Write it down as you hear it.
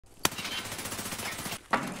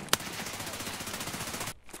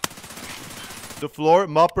The floor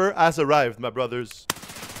mopper has arrived, my brothers.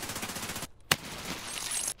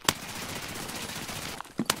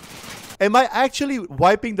 Am I actually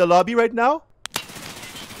wiping the lobby right now?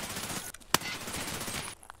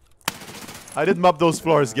 I didn't mop those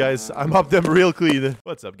floors, guys. I mopped them real clean.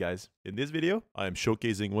 What's up, guys? In this video, I am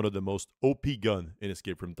showcasing one of the most OP gun in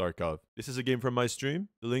Escape from Tarkov. This is a game from my stream.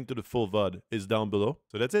 The link to the full VOD is down below.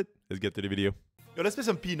 So that's it. Let's get to the video. Yo, let's play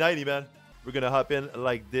some P90, man. We're gonna hop in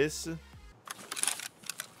like this.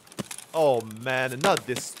 Oh, man. Not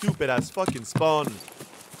this stupid-ass fucking spawn.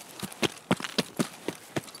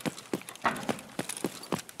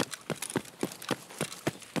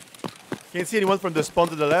 Can't see anyone from the spawn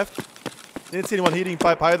to the left. Didn't see anyone hitting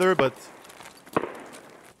pipe either, but...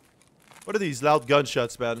 What are these loud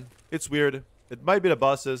gunshots, man? It's weird. It might be the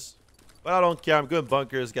bosses. But I don't care. I'm going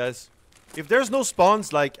bunkers, guys. If there's no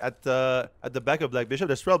spawns, like, at the back of Black Bishop,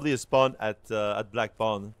 there's probably a spawn at Black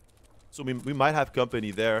Pawn. So we might have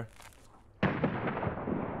company there.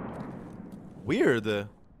 Weird.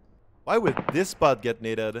 Why would this spot get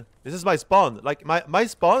naded? This is my spawn. Like, my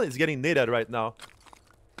spawn is getting naded right now.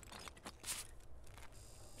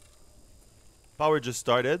 Power just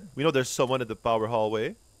started. We know there's someone at the power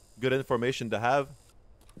hallway. Good information to have.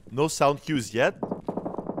 No sound cues yet.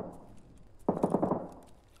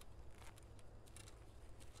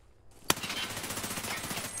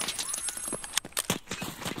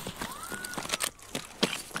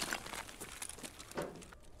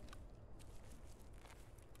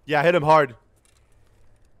 Yeah, hit him hard.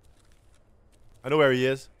 I know where he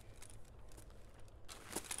is.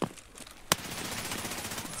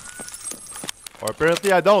 Or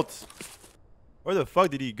apparently I don't. Where the fuck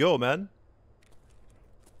did he go, man?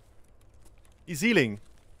 He's healing.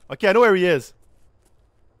 Okay, I know where he is.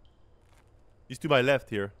 He's to my left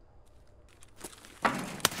here.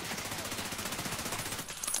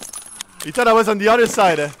 He thought I was on the other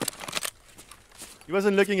side. He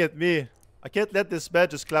wasn't looking at me. I can't let this man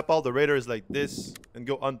just clap all the raiders like this and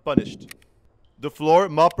go unpunished. The floor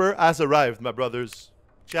mopper has arrived, my brothers.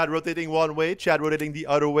 Chad rotating one way, Chad rotating the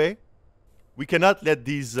other way. We cannot let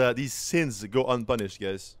these sins go unpunished,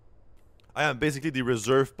 guys. I am basically the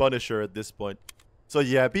reserve punisher at this point. So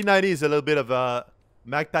yeah, P90 is a little bit of a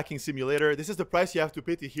mag packing simulator. This is the price you have to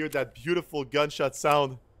pay to hear that beautiful gunshot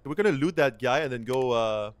sound. We're gonna loot that guy and then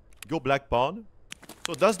go Black Pawn.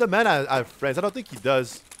 So does the man have friends? I don't think he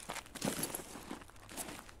does.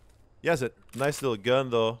 He has a nice little gun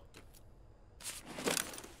though.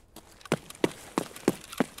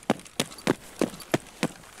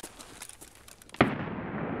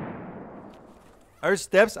 Our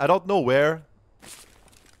steps, I don't know where.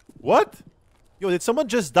 What? Yo, did someone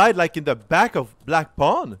just die like in the back of Black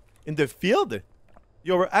Pawn? In the field?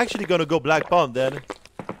 Yo, we're actually gonna go Black Pawn then.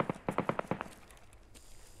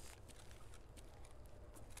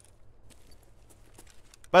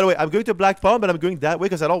 By the way, I'm going to Black Pawn, but I'm going that way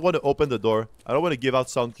because I don't want to open the door. I don't want to give out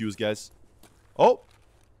sound cues, guys. Oh.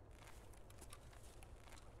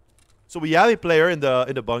 So we have a player in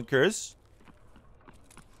the bunkers.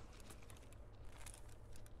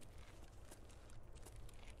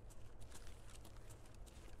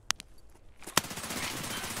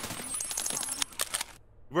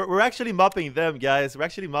 We're actually mopping them, guys. We're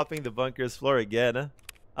actually mopping the bunkers floor again.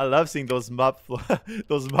 I love seeing those mop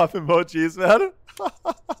emojis, man.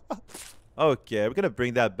 Okay, we're gonna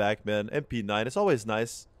bring that back, man. MP9, it's always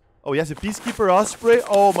nice. Oh, he has a Peacekeeper Osprey.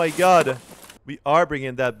 Oh my god, we are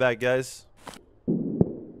bringing that back, guys.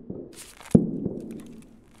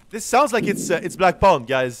 This sounds like it's Black Pawn,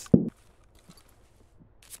 guys.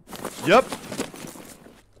 Yep.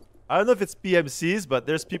 I don't know if it's PMCs, but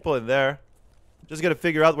there's people in there. Just gotta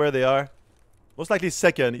figure out where they are. Most likely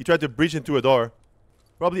second. He tried to breach into a door.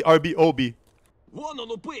 Probably RBOB.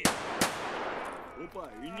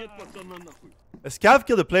 A scav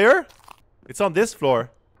killed a player? It's on this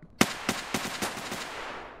floor.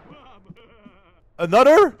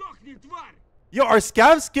 Another? Yo, are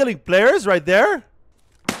scavs killing players right there?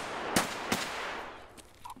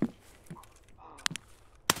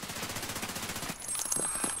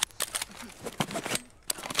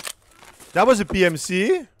 That was a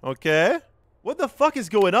PMC. Okay. What the fuck is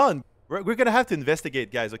going on? We're gonna have to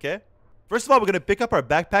investigate, guys, okay? First of all, we're gonna pick up our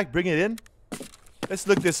backpack, bring it in. Let's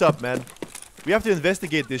look this up, man. We have to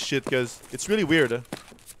investigate this shit because it's really weird. Okay,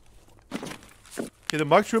 the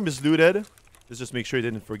marked room is looted. Let's just make sure you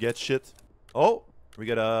didn't forget shit. Oh, we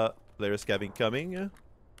got a player scavving coming.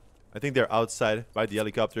 I think they're outside by the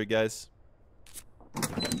helicopter, guys.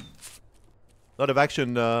 A lot of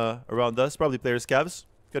action around us. Probably player scavs.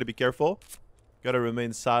 Gotta be careful. Gotta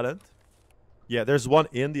remain silent. Yeah, there's one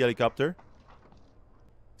in the helicopter.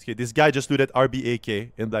 Okay, this guy just looted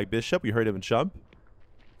RBAK in Black Bishop. We heard him jump.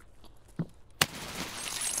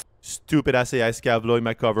 Stupid ass AI scav blowing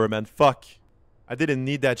my cover, man. Fuck. I didn't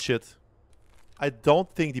need that shit. I don't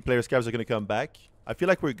think the player scavs are gonna come back. I feel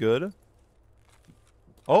like we're good.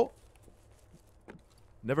 Oh.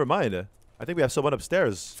 Never mind. I think we have someone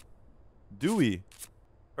upstairs. Do we?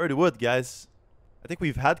 Heard wood, guys. I think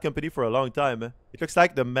we've had company for a long time. It looks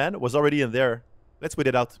like the man was already in there. Let's wait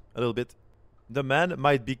it out a little bit. The man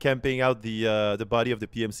might be camping out the body of the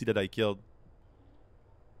PMC that I killed.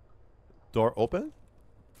 Door open?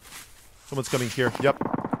 Someone's coming here. Yep.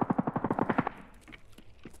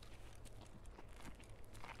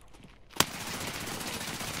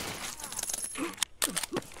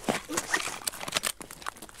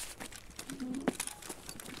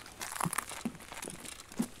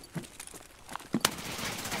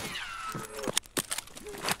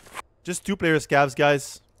 Just 2 player scavs,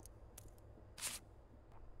 guys.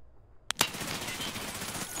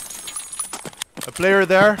 A player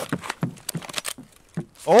there.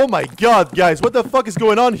 Oh my god, guys. What the fuck is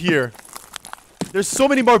going on here? There's so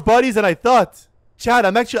many more bodies than I thought. Chad,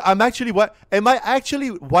 am I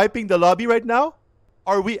actually wiping the lobby right now?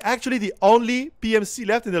 Are we actually the only PMC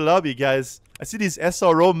left in the lobby, guys? I see these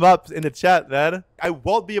SRO maps in the chat, man. I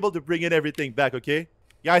won't be able to bring in everything back, okay?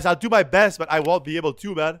 Guys, I'll do my best, but I won't be able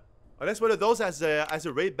to, man. Unless one of those as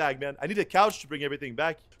a raid bag, man. I need a couch to bring everything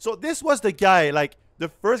back. So this was the guy, like, the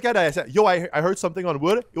first guy that I said, yo, I heard something on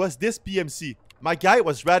wood. It was this PMC. My guy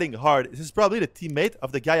was ratting hard. This is probably the teammate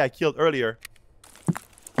of the guy I killed earlier.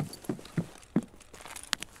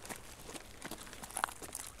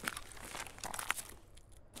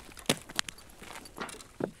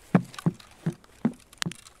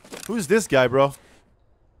 Who's this guy, bro?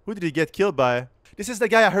 Who did he get killed by? This is the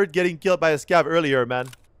guy I heard getting killed by a scav earlier, man.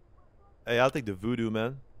 Hey, I'll take the voodoo,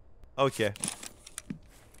 man. Okay.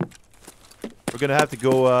 We're gonna have to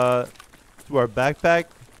go to our backpack.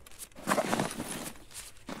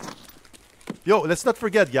 Yo, let's not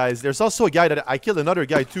forget, guys. There's also a guy that I killed another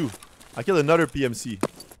guy, too. I killed another PMC.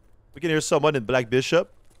 We can hear someone in Black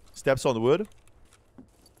Bishop. Steps on wood.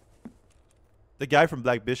 The guy from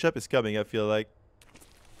Black Bishop is coming, I feel like.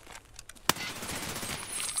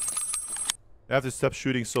 I have to stop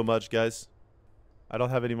shooting so much, guys. I don't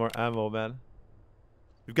have any more ammo, man.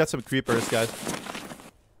 We've got some creepers, guys.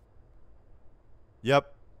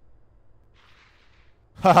 Yep.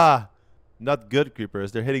 Haha. Not good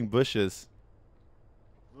creepers. They're hitting bushes.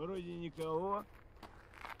 Oh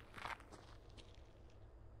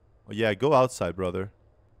yeah, go outside, brother.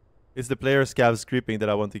 It's the player scavs creeping that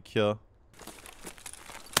I want to kill.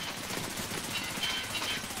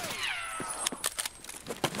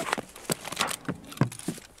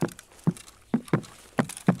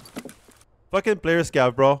 Fucking player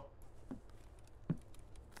scav, bro.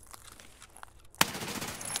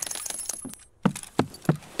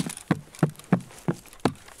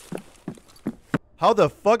 How the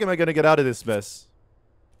fuck am I gonna get out of this mess?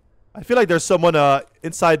 I feel like there's someone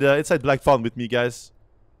inside Black Pond with me, guys.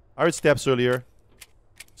 I heard steps earlier.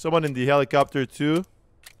 Someone in the helicopter too.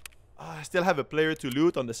 I still have a player to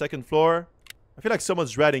loot on the 2nd floor. I feel like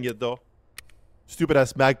someone's ratting it though. Stupid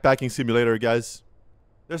ass mag packing simulator, guys.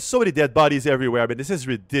 There's so many dead bodies everywhere. I mean, this is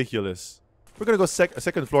ridiculous. We're gonna go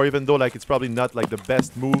 2nd floor, even though like it's probably not like the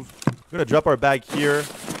best move. We're gonna drop our bag here.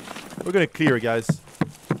 We're gonna clear, guys.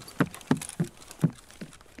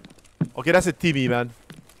 Okay, that's a Timmy, man.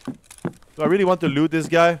 Do I really want to loot this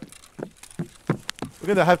guy? We're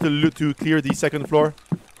gonna have to loot to clear the 2nd floor.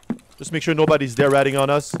 Just make sure nobody's there ratting on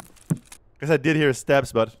us. Because I did hear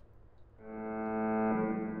steps, but...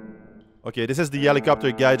 Okay, this is the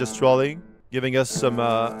helicopter guy just trolling. Giving us some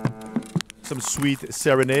sweet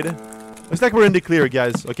serenade. Looks like we're in the clear,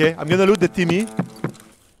 guys. Okay, I'm gonna loot the Timmy.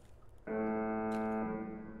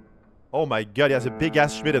 Oh my god, he has a big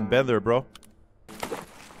ass Schmidt and Bender, bro.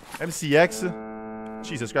 MCX.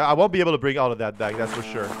 Jesus Christ, I won't be able to bring all of that back, that's for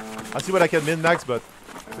sure. I'll see what I can min-max, but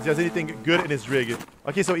if he has anything good in his rig.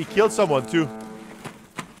 Okay, so he killed someone too.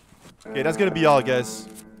 Okay, that's gonna be all, guys.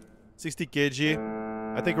 60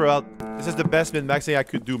 kg. I think we're out. This is the best min-maxing I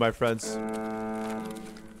could do, my friends.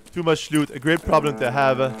 Too much loot. A great problem to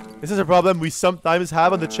have. This is a problem we sometimes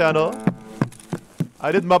have on the channel.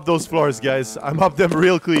 I did mop those floors, guys. I mopped them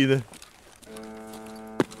real clean.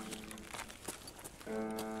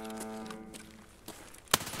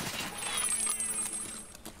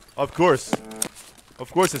 Of course.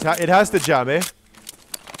 Of course, it has to jam, eh?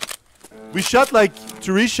 We shot like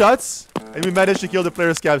 3 shots, and we managed to kill the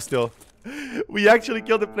player scav still. We actually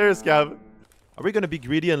killed the player scav. Are we gonna be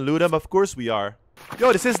greedy and loot him? Of course we are.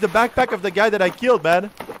 Yo, this is the backpack of the guy that I killed,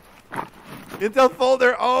 man. Intel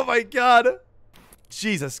folder. Oh my god.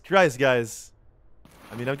 Jesus Christ, guys.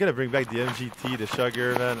 I mean, I'm gonna bring back the MGT, the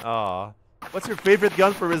Sugar, man. Aw. What's your favorite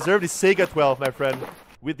gun for reserve? The Sega 12, my friend.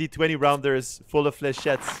 With the 20 rounders full of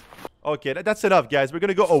flechettes. Okay, that's enough, guys. We're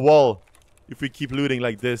gonna go a wall if we keep looting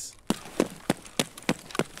like this.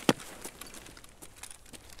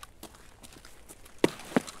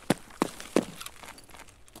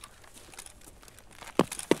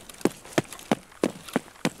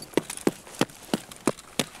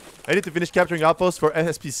 I need to finish capturing outposts for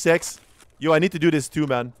SP6. Yo, I need to do this too,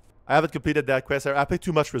 man. I haven't completed that quest. I played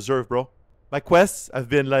too much reserve, bro. My quests have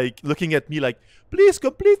been like looking at me like, please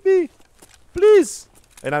complete me. Please.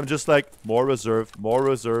 And I'm just like, more reserve, more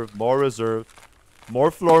reserve, more reserve. More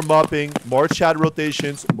floor mopping, more chat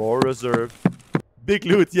rotations, more reserve. Big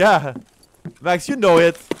loot, yeah. Max, you know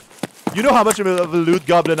it. You know how much of a loot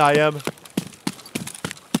goblin I am.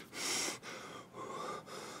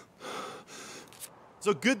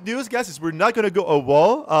 So good news, guys, is we're not gonna go a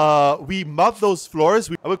wall. We mop those floors.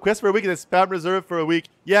 I would quest for a week and then spam reserve for a week.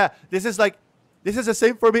 Yeah, this is the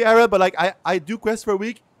same for me, Era, but like I do quest for a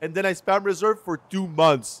week and then I spam reserve for 2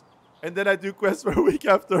 months. And then I do quest for a week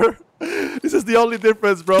after. This is the only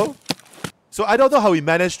difference, bro. So I don't know how we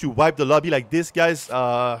managed to wipe the lobby like this, guys.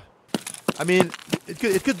 I mean,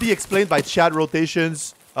 it could be explained by chat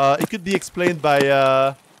rotations. It could be explained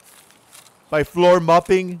by floor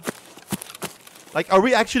mopping. Like, are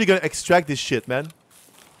we actually gonna extract this shit, man?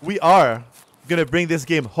 We are gonna bring this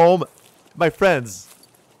game home, my friends.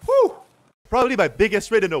 Whew! Probably my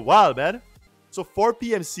biggest raid in a while, man. So 4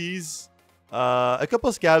 PMCs, a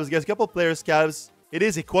couple scabs, guys, a couple player scabs. It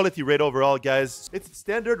is a quality raid overall, guys. It's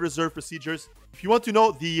standard reserve procedures. If you want to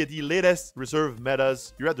know the latest reserve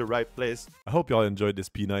metas, you're at the right place. I hope y'all enjoyed this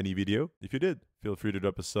P90 video. If you did, feel free to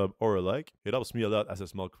drop a sub or a like. It helps me a lot as a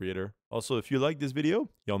small creator. Also, if you like this video,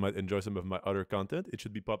 y'all might enjoy some of my other content. It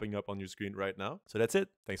should be popping up on your screen right now. So that's it.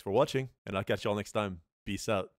 Thanks for watching, and I'll catch y'all next time. Peace out.